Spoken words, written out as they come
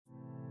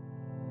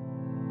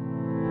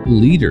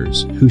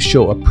leaders who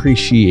show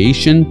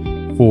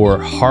appreciation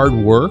for hard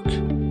work,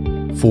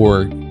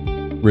 for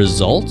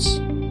results,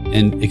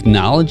 and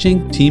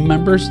acknowledging team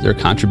members, their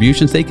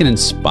contributions. They can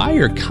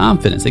inspire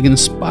confidence. They can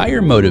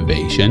inspire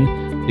motivation.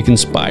 They can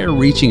inspire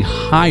reaching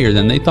higher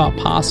than they thought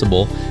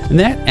possible. And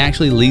that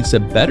actually leads to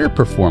better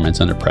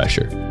performance under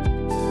pressure.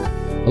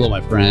 Hello,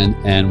 my friend,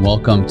 and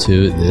welcome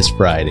to this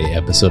Friday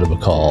episode of A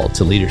Call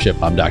to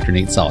Leadership. I'm Dr.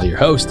 Nate Saul, your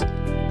host.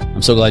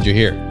 I'm so glad you're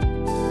here.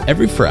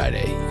 Every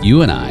Friday,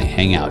 you and I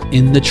hang out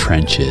in the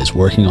trenches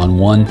working on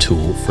one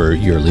tool for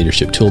your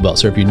leadership tool belt.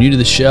 So if you're new to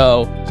the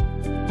show,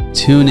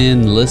 tune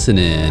in, listen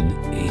in,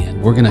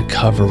 and we're going to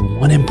cover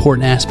one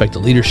important aspect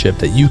of leadership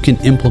that you can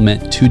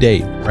implement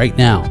today, right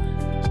now.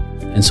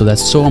 And so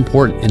that's so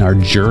important in our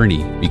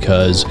journey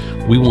because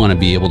we want to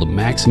be able to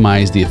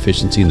maximize the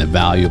efficiency and the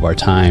value of our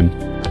time.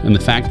 And the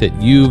fact that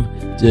you've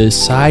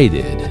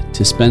decided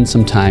to spend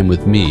some time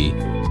with me,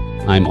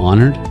 I'm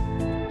honored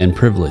and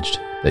privileged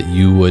that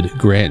you would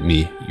grant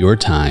me your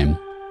time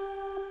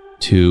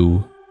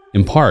to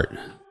impart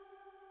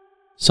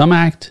some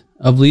act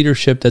of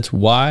leadership that's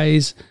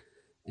wise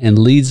and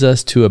leads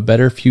us to a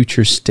better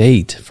future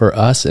state for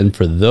us and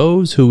for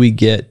those who we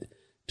get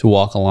to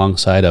walk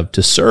alongside of,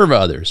 to serve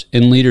others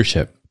in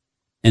leadership.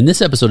 And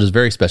this episode is a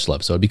very special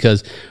episode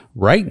because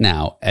right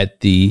now at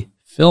the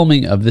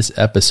filming of this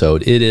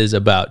episode, it is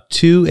about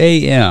 2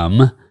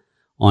 a.m.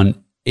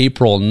 on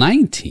April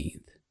 19th.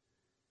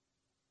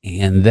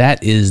 And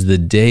that is the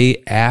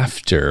day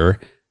after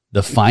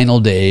the final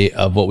day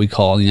of what we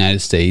call in the United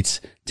States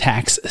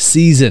tax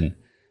season.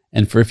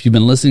 And if you've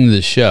been listening to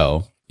the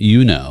show,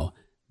 you know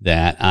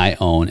that I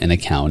own an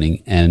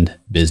accounting and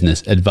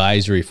business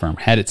advisory firm.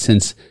 Had it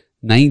since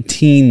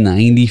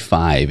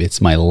 1995.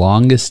 It's my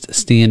longest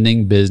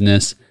standing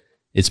business.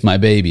 It's my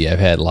baby. I've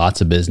had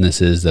lots of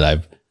businesses that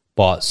I've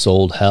bought,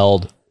 sold,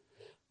 held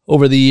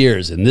over the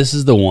years. And this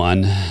is the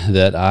one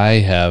that I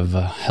have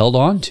held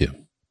on to.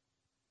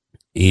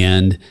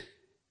 And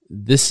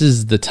this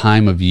is the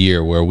time of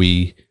year where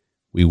we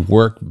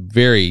work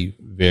very,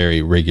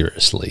 very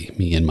rigorously.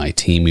 Me and my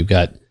team, we've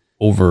got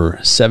over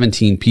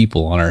 17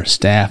 people on our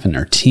staff and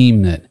our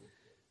team that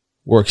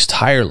works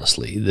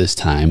tirelessly this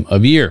time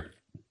of year.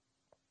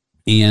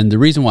 And the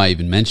reason why I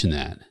even mention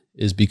that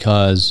is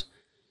because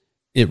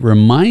it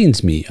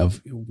reminds me of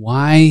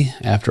why,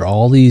 after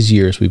all these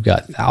years, we've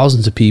got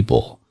thousands of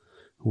people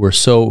who are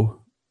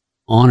so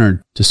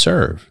honored to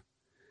serve.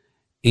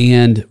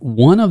 And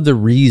one of the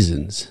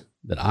reasons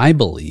that I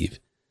believe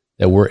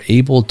that we're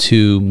able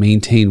to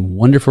maintain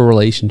wonderful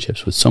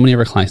relationships with so many of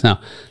our clients. Now,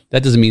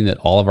 that doesn't mean that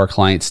all of our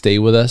clients stay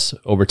with us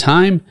over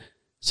time.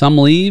 Some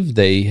leave,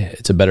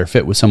 it's a better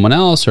fit with someone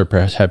else, or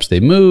perhaps they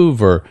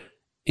move, or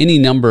any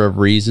number of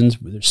reasons.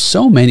 There's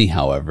so many,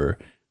 however,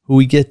 who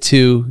we get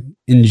to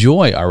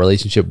enjoy our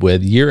relationship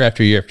with year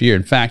after year after year.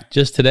 In fact,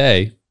 just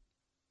today,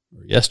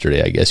 or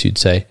yesterday, I guess you'd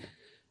say,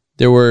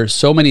 there were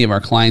so many of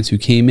our clients who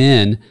came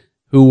in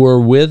who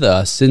were with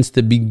us since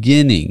the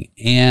beginning.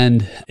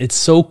 And it's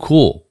so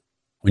cool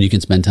when you can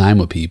spend time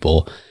with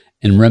people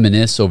and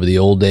reminisce over the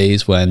old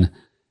days when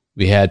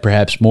we had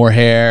perhaps more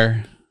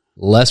hair,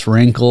 less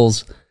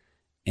wrinkles,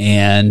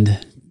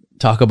 and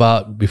talk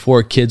about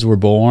before kids were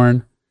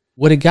born.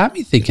 What it got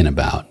me thinking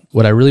about,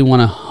 what I really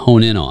want to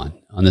hone in on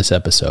this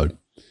episode,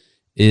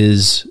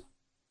 is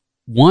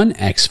one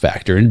X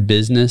factor in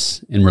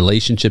business, in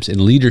relationships,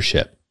 in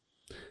leadership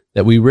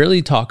that we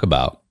rarely talk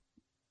about,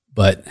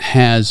 but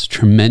has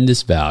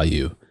tremendous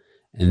value.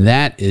 And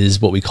that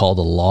is what we call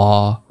the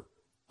Law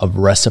of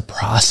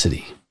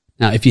Reciprocity.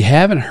 Now, if you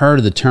haven't heard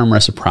of the term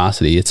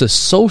reciprocity, it's a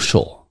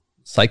social,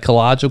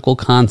 psychological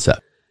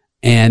concept.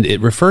 And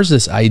it refers to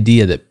this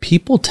idea that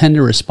people tend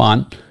to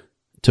respond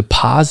to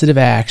positive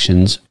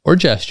actions or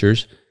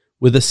gestures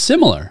with a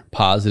similar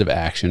positive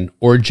action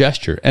or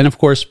gesture. And of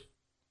course,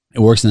 it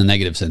works in the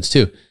negative sense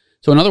too.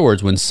 So in other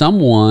words, when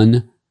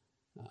someone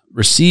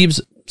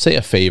receives, say,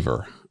 a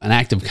favor, an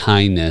act of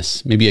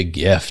kindness, maybe a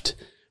gift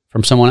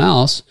from someone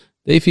else,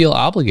 they feel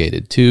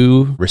obligated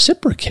to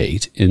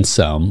reciprocate in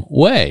some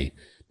way.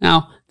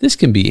 Now, this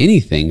can be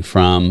anything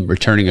from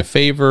returning a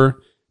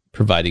favor,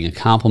 providing a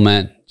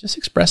compliment, just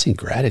expressing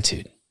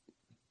gratitude.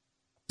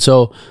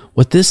 So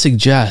what this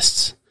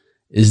suggests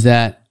is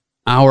that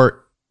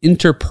our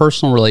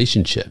interpersonal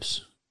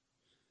relationships,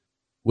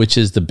 which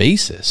is the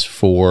basis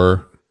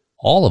for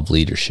all of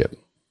leadership,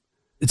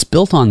 it's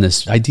built on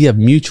this idea of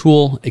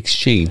mutual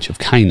exchange, of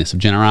kindness, of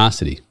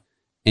generosity.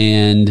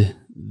 And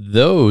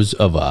those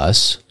of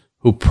us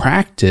who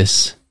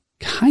practice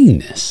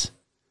kindness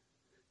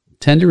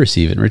tend to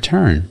receive it in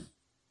return.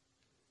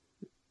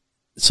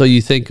 So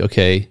you think,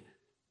 okay,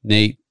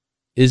 Nate,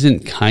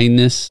 isn't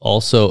kindness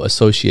also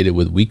associated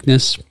with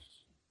weakness?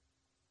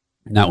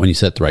 Not when you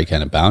set the right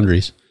kind of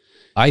boundaries.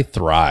 I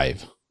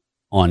thrive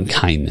on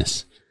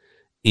kindness.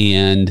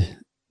 And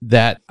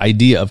that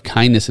idea of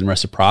kindness and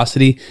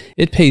reciprocity,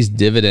 it pays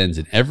dividends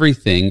in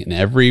everything and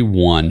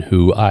everyone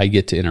who I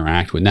get to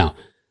interact with. Now,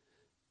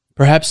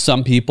 perhaps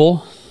some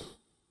people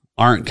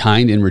aren't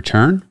kind in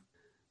return,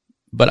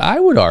 but I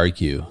would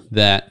argue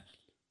that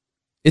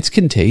it's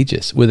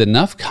contagious. With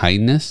enough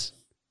kindness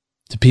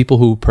to people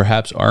who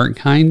perhaps aren't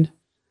kind,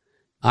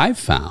 I've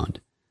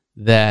found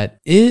that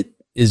it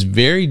is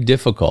very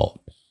difficult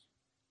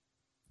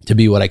to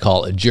be what I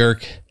call a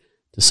jerk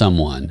to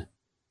someone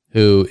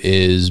who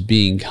is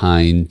being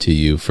kind to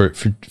you for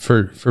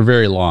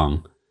very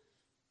long.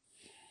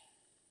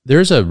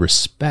 There's a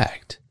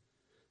respect.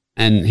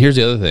 And here's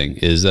the other thing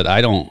is that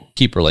I don't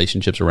keep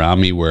relationships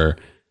around me where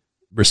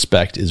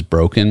respect is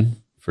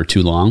broken for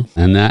too long.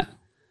 And that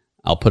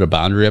I'll put a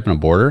boundary up and a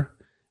border.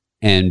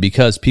 And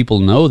because people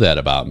know that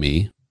about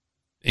me,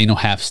 ain't no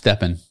half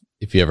stepping.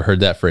 If you ever heard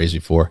that phrase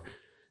before,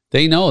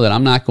 they know that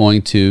I'm not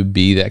going to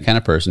be that kind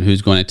of person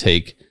who's going to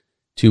take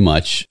too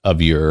much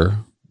of your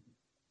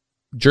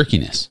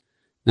jerkiness.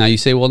 Now you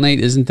say, well,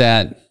 Nate, does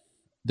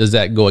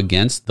that go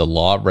against the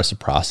law of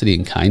reciprocity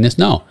and kindness?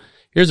 No.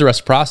 Here's the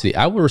reciprocity.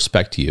 I will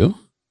respect you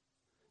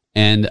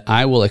and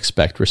I will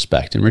expect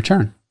respect in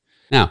return.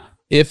 Now,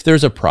 if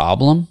there's a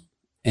problem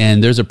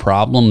and there's a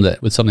problem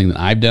that with something that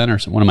I've done or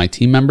one of my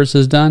team members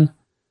has done,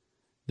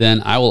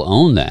 then I will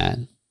own that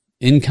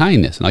in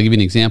kindness. And I'll give you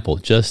an example.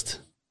 Just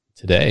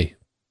today,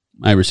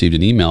 I received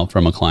an email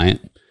from a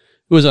client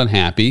who was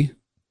unhappy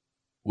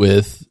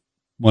with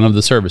one of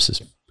the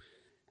services.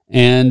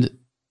 And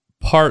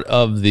part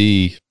of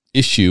the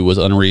issue was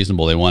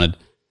unreasonable. They wanted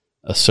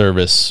a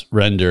service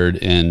rendered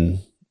in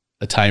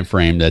a time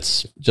frame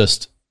that's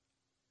just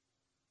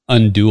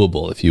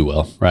undoable, if you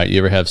will, right? You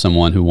ever have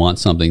someone who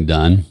wants something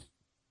done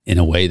in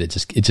a way that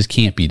it just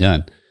can't be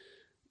done.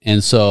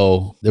 And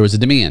so there was a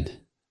demand.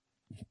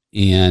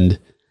 And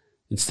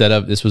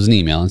this was an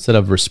email, instead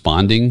of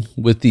responding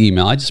with the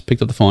email, I just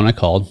picked up the phone, I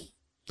called,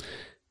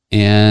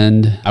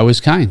 and I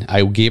was kind.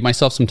 I gave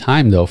myself some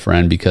time though,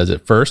 friend, because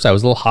at first I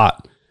was a little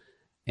hot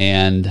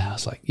and I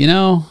was like,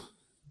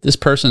 this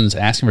person's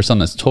asking for something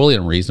that's totally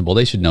unreasonable.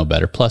 They should know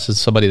better. Plus,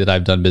 it's somebody that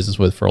I've done business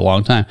with for a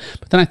long time.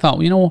 But then I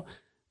thought,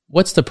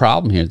 what's the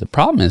problem here? The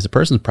problem is the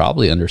person's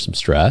probably under some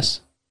stress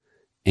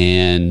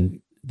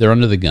and they're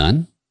under the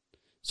gun.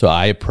 So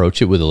I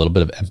approach it with a little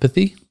bit of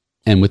empathy.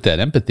 And with that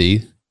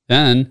empathy,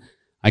 then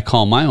I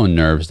calm my own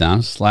nerves down.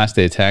 It's the last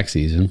day of tax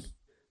season.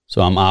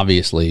 So I'm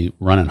obviously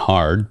running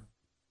hard.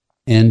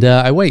 And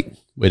I wait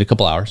a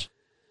couple hours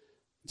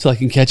so I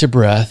can catch a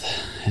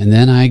breath. And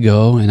then I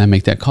go and I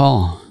make that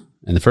call.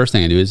 And the first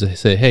thing I do is I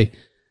say, hey,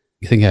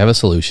 you think I have a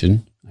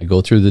solution? I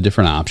go through the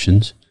different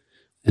options,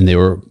 and they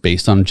were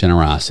based on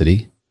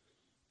generosity.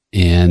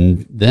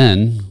 And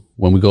then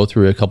when we go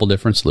through a couple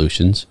different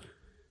solutions,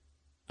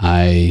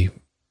 I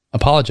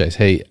apologize.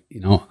 Hey,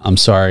 I'm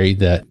sorry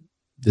that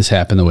this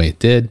happened the way it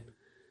did.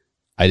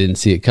 I didn't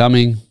see it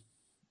coming.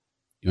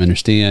 You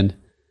understand?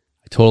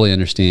 I totally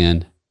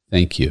understand.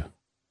 Thank you.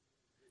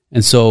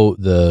 And so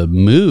the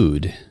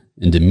mood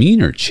and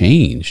demeanor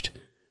changed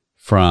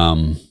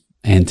from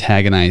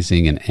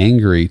antagonizing and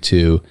angry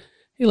to,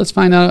 hey, let's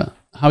find out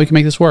how we can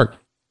make this work.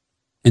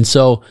 And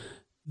so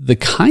the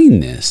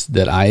kindness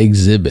that I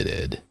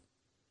exhibited,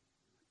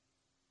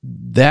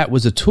 that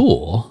was a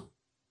tool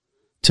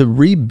to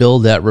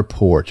rebuild that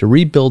rapport, to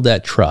rebuild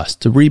that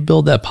trust, to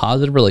rebuild that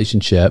positive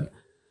relationship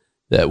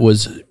that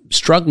was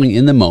struggling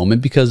in the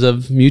moment because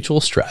of mutual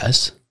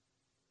stress,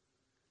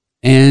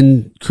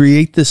 and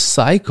create this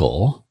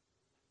cycle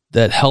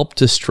that helped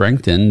to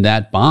strengthen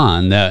that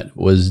bond that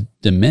was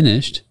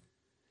diminished,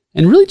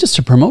 and really just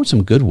to promote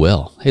some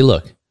goodwill. Hey,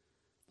 look,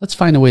 let's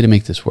find a way to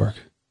make this work.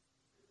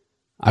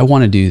 I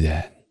want to do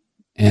that.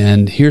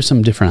 And here's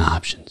some different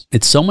options.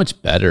 It's so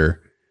much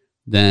better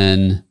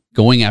than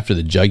going after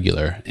the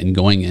jugular and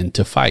going in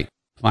to fight.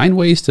 Find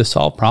ways to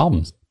solve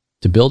problems,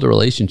 to build a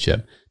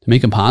relationship, to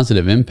make a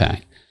positive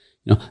impact.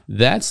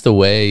 That's the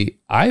way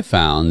I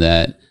found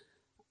that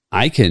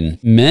I can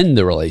mend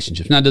the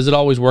relationship. Now, does it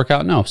always work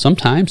out? No.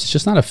 Sometimes it's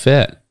just not a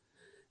fit.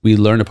 We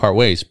learn to part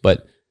ways.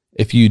 But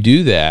if you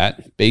do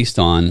that based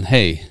on,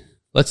 hey,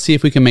 let's see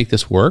if we can make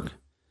this work.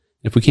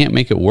 If we can't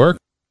make it work,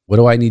 what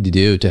do I need to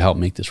do to help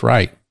make this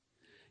right?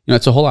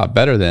 It's a whole lot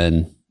better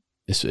than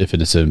if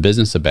it's in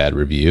business, a bad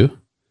review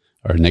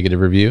or a negative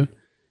review.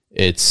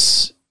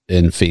 It's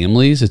in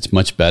families. It's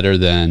much better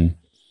than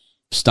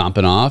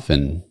stomping off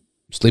and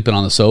sleeping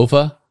on the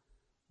sofa,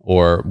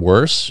 or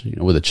worse,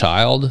 with a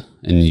child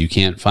and you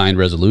can't find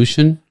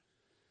resolution.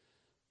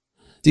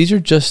 These are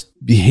just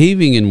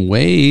behaving in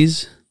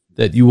ways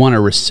that you want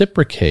to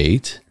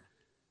reciprocate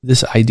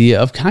this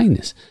idea of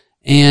kindness.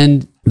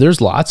 And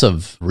there's lots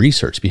of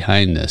research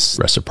behind this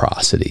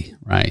reciprocity,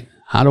 right?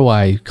 How do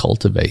I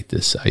cultivate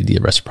this idea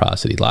of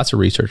reciprocity? Lots of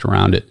research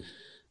around it.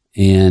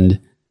 And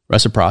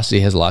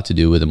reciprocity has a lot to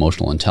do with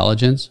emotional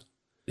intelligence.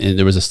 And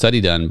there was a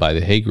study done by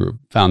the Hay Group,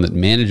 found that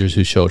managers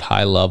who showed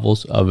high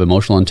levels of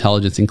emotional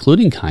intelligence,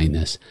 including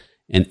kindness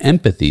and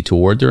empathy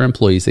toward their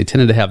employees, they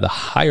tended to have the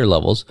higher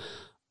levels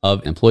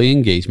of employee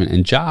engagement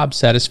and job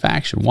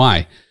satisfaction.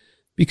 Why?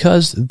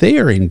 Because they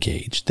are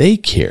engaged. They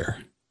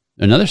care.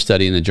 Another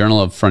study in the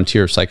Journal of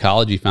Frontier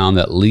Psychology found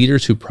that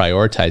leaders who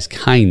prioritize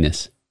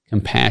kindness,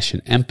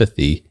 compassion,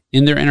 empathy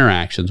in their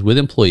interactions with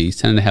employees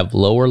tend to have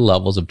lower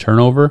levels of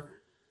turnover,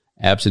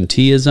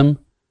 absenteeism,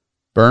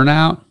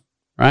 burnout,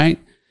 right?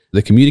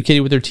 They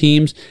communicated with their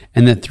teams,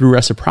 and that through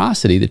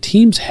reciprocity, the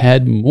teams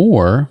had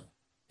more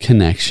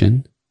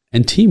connection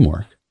and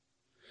teamwork.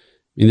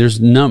 I mean, there's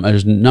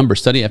number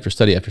study after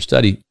study after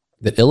study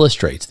that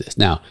illustrates this.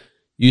 Now,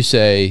 you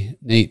say,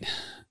 Nate,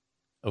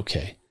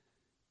 okay,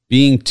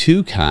 being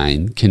too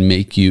kind can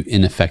make you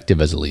ineffective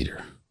as a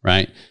leader,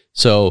 right?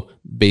 So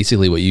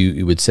basically what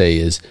you would say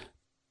is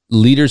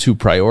leaders who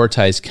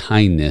prioritize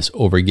kindness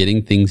over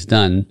getting things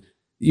done,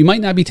 you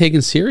might not be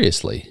taken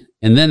seriously.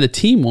 And then the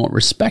team won't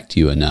respect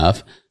you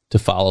enough to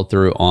follow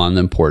through on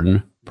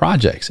important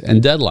projects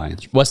and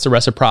deadlines. What's the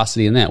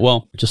reciprocity in that?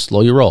 Well, just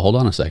slow your roll. Hold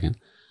on a second.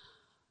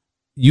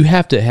 You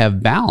have to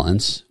have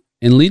balance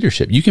in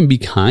leadership. You can be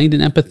kind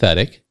and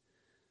empathetic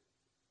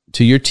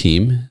to your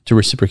team to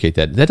reciprocate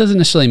that. That doesn't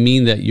necessarily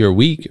mean that you're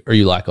weak or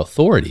you lack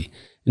authority.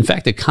 In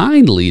fact, a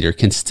kind leader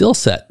can still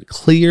set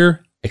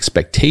clear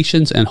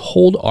expectations and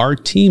hold our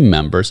team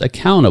members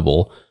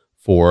accountable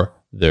for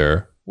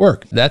their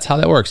work. That's how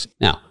that works.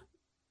 Now,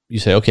 you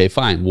say, okay,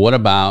 fine. What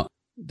about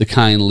the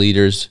kind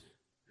leaders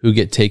who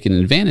get taken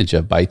advantage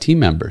of by team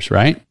members,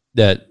 right?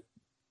 That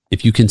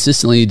if you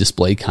consistently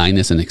display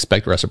kindness and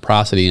expect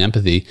reciprocity and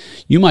empathy,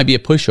 you might be a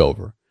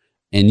pushover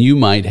and you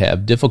might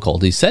have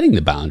difficulty setting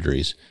the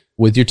boundaries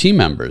with your team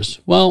members.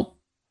 Well,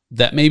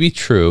 that may be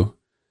true,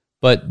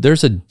 but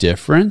there's a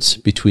difference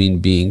between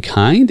being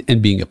kind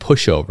and being a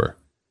pushover,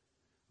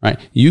 right?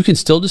 You can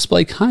still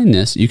display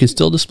kindness, you can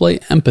still display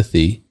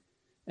empathy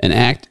and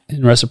act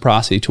in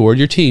reciprocity toward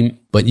your team,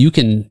 but you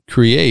can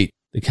create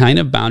the kind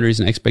of boundaries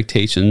and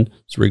expectations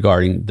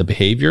regarding the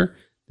behavior,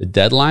 the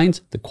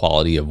deadlines, the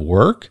quality of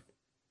work,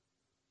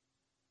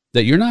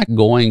 that you're not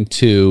going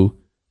to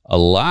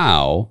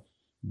allow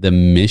the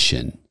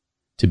mission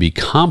to be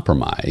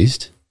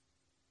compromised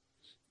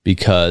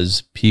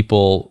because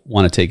people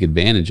want to take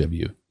advantage of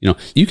you. You know,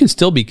 you can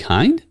still be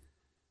kind.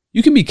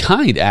 You can be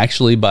kind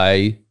actually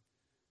by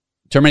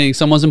terminating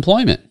someone's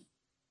employment.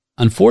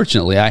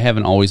 Unfortunately, I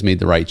haven't always made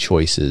the right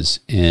choices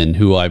in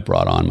who I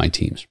brought on my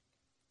teams.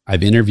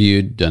 I've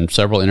interviewed, done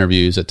several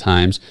interviews at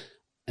times.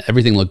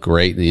 Everything looked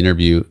great in the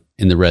interview,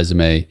 in the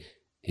resume.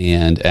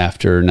 And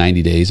after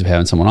 90 days of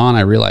having someone on,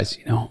 I realized,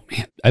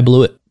 man, I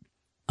blew it.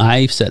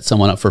 I set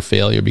someone up for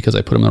failure because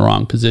I put them in the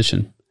wrong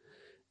position.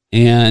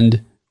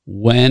 And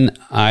when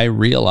I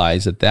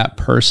realize that that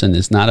person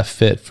is not a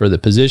fit for the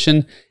position,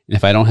 and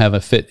if I don't have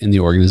a fit in the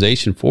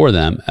organization for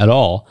them at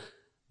all,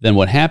 then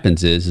what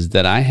happens is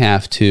that I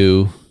have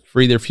to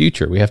free their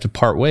future. We have to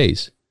part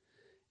ways.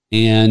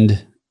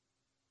 And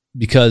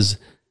because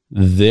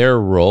their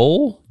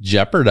role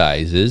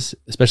jeopardizes,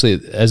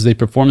 especially as they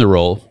perform the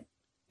role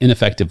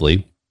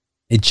ineffectively,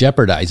 it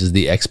jeopardizes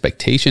the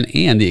expectation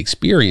and the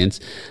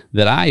experience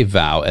that I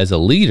vow as a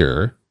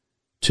leader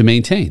to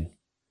maintain.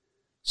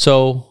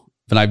 So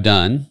what I've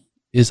done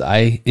is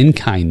in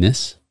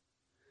kindness,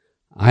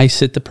 I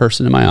sit the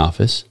person in my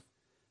office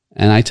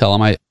and I tell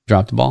them I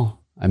dropped the ball.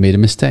 I made a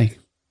mistake.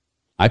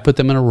 I put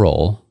them in a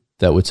role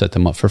that would set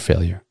them up for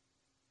failure.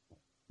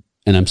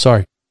 And I'm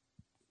sorry.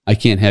 I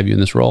can't have you in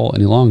this role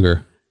any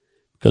longer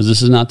because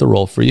this is not the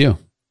role for you.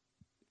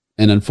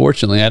 And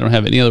unfortunately, I don't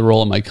have any other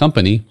role in my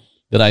company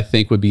that I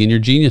think would be in your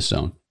genius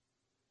zone.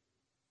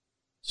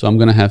 So I'm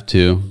going to have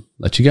to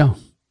let you go.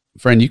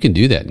 Friend, you can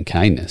do that in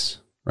kindness,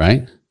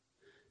 right?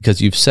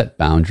 Because you've set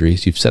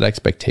boundaries, you've set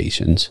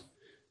expectations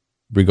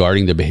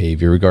regarding the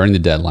behavior, regarding the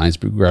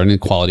deadlines, regarding the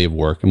quality of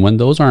work. And when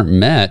those aren't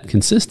met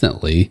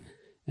consistently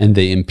and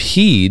they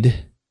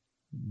impede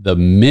the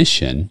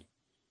mission,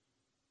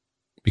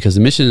 because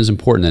the mission is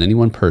important than any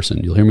one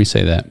person, you'll hear me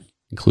say that,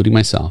 including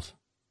myself,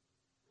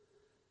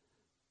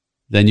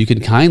 then you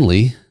can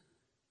kindly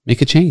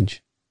make a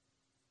change.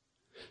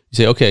 You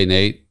say, okay,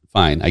 Nate,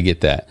 fine, I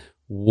get that.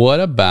 What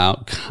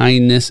about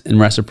kindness and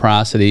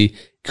reciprocity?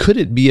 Could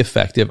it be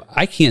effective?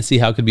 I can't see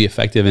how it could be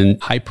effective in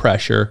high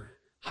pressure,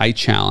 high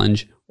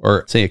challenge,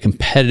 or say a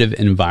competitive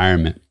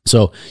environment.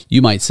 So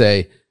you might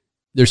say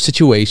there's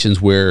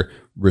situations where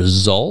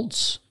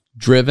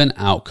results-driven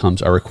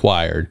outcomes are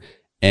required.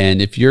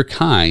 And if you're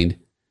kind,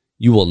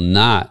 you will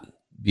not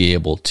be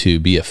able to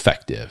be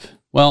effective.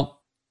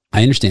 Well,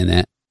 I understand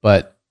that,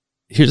 but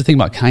here's the thing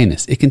about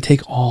kindness. It can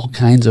take all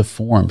kinds of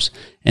forms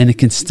and it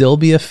can still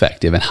be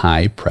effective in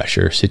high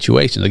pressure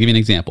situations. I'll give you an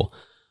example.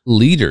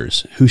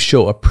 Leaders who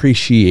show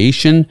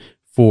appreciation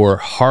for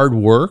hard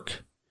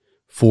work,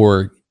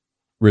 for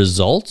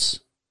results,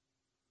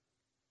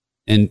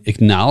 and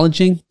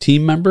acknowledging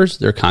team members,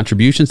 their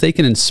contributions, they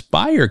can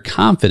inspire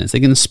confidence. They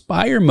can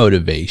inspire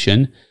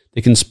motivation.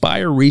 They can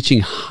inspire reaching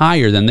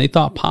higher than they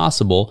thought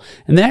possible.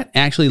 And that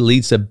actually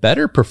leads to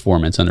better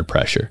performance under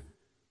pressure,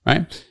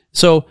 right?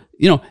 So,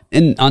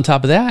 and on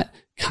top of that,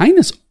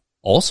 kindness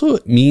also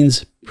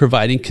means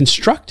providing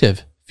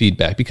constructive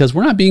feedback, because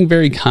we're not being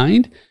very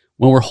kind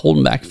when we're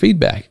holding back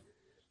feedback.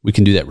 We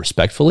can do that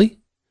respectfully.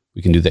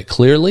 We can do that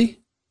clearly.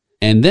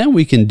 And then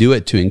we can do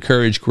it to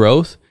encourage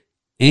growth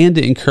and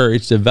to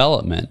encourage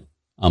development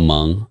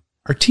among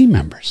our team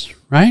members,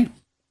 right?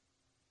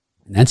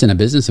 And that's in a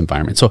business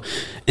environment. So,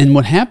 and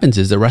what happens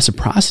is the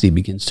reciprocity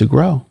begins to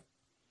grow.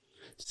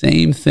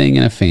 Same thing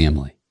in a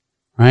family,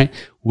 right?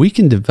 We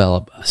can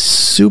develop a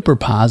super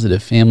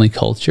positive family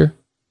culture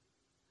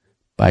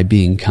by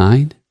being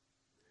kind.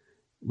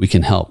 We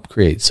can help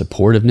create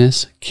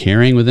supportiveness,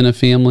 caring within a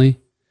family.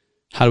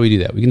 How do we do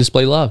that? We can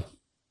display love.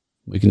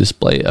 We can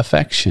display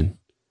affection.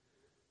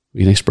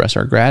 We can express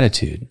our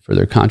gratitude for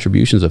their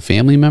contributions of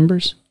family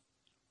members.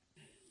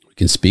 We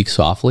can speak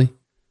softly,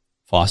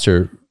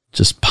 foster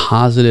just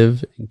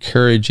positive,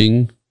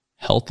 encouraging,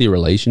 healthy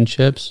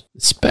relationships,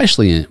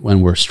 especially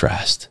when we're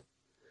stressed,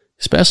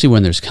 especially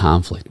when there's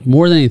conflict,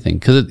 more than anything,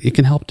 because it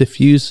can help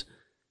diffuse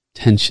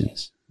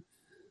tensions.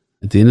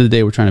 At the end of the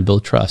day, we're trying to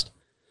build trust.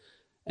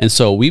 And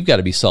so we've got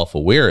to be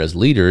self-aware as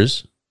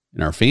leaders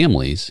in our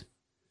families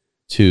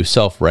to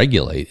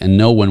self-regulate and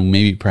know when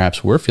maybe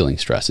perhaps we're feeling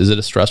stressed. Is it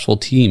a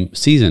stressful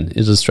season?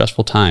 Is it a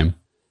stressful time?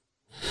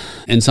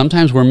 And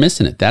sometimes we're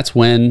missing it. That's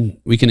when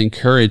we can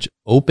encourage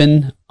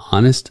open,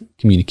 honest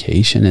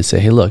communication and say,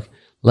 hey, look,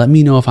 let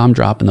me know if I'm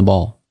dropping the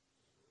ball.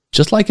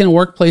 Just like in a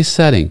workplace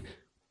setting,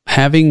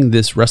 having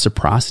this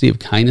reciprocity of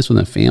kindness with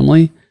a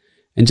family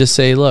and just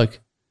say, look,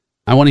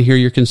 I want to hear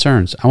your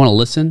concerns. I want to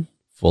listen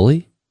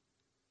fully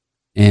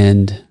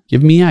and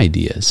give me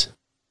ideas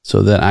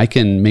so that I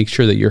can make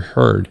sure that you're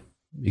heard,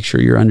 make sure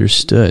you're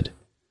understood.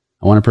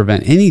 I want to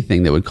prevent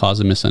anything that would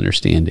cause a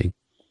misunderstanding.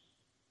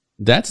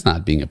 That's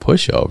not being a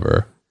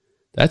pushover.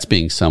 That's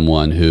being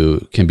someone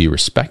who can be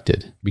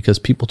respected, because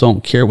people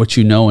don't care what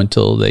you know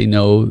until they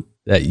know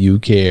that you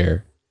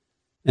care.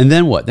 And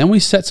then what? Then we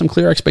set some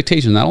clear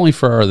expectations, not only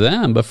for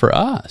them, but for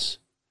us,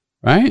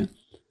 right?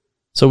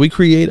 So we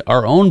create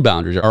our own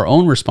boundaries, our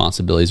own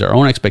responsibilities, our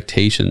own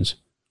expectations,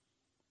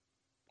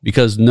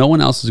 because no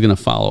one else is going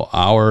to follow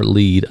our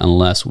lead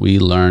unless we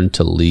learn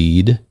to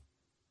lead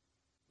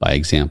by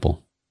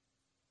example.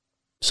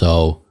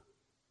 So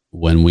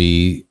when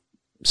we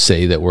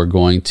say that we're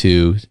going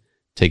to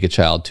take a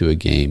child to a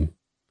game,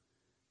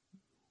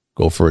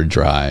 go for a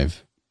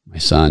drive. My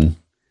son,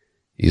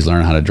 he's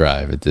learning how to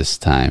drive at this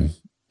time.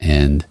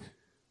 And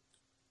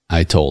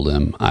I told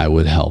him I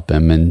would help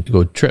him and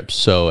go trips.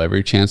 So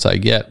every chance I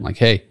get, I'm like,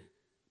 hey,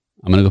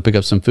 I'm going to go pick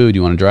up some food.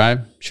 You want to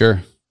drive?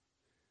 Sure.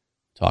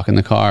 Talk in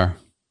the car.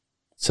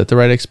 Set the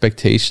right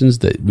expectations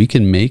that we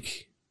can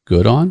make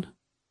good on,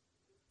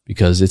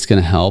 because it's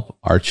going to help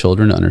our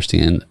children to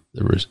understand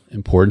the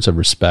importance of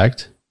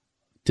respect,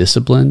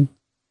 discipline,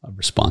 of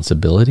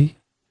responsibility.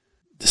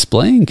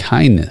 Displaying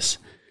kindness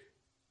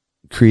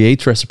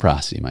creates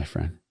reciprocity, my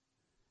friend.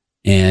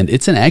 And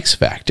it's an X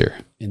factor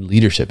in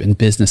leadership, in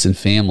business, and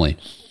family.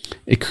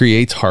 It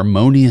creates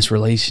harmonious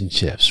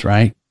relationships,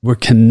 right? We're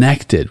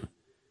connected.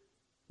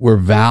 We're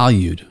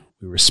valued.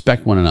 We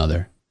respect one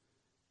another.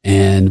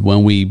 And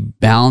when we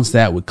balance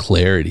that with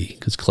clarity,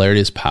 because clarity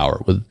is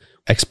power, with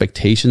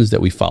expectations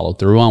that we follow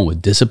through on,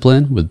 with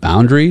discipline, with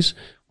boundaries,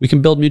 we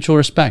can build mutual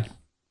respect.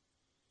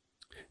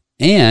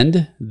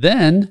 And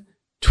then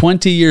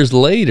 20 years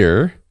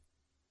later,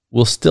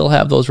 we'll still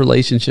have those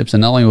relationships,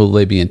 and not only will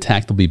they be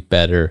intact, they'll be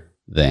better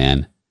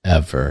than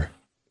ever.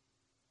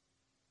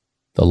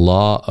 The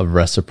law of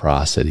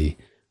reciprocity.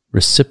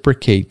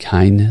 Reciprocate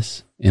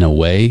kindness in a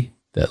way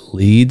that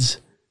leads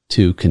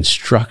to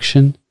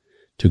construction,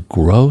 to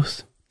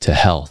growth, to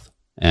health.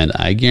 And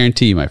I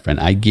guarantee you, my friend,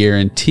 I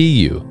guarantee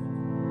you,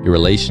 your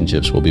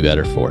relationships will be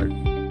better for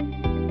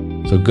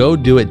it. So go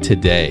do it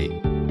today.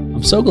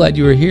 I'm so glad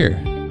you were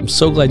here. I'm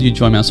so glad you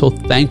joined me. I'm so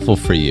thankful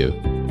for you.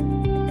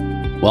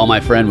 Well, my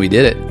friend, we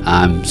did it.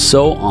 I'm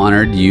so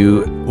honored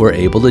you were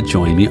able to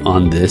join me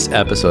on this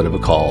episode of A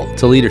Call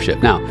to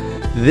Leadership. Now,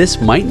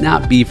 this might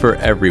not be for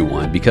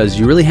everyone, because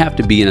you really have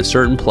to be in a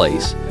certain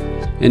place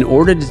in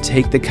order to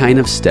take the kind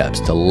of steps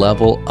to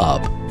level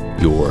up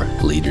your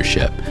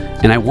leadership.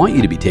 And I want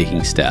you to be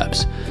taking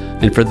steps.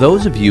 And for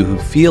those of you who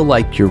feel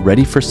like you're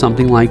ready for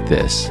something like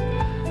this,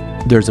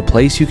 there's a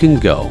place you can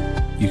go.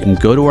 You can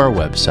go to our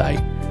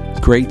website,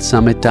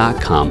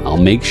 greatsummit.com. I'll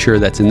make sure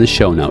that's in the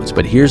show notes.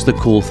 But here's the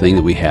cool thing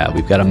that we have.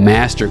 We've got a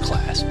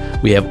masterclass.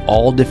 We have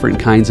all different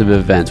kinds of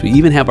events. We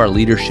even have our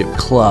leadership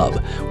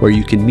club, where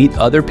you can meet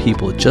other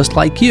people just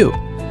like you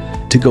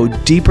to go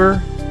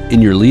deeper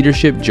in your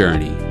leadership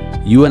journey.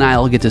 You and I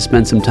will get to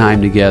spend some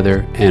time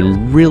together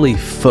and really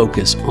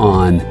focus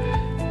on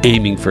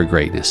aiming for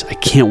greatness. I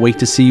can't wait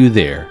to see you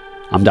there.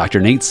 I'm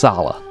Dr. Nate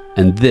Sala,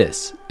 and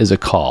this is A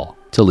Call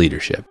to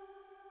Leadership.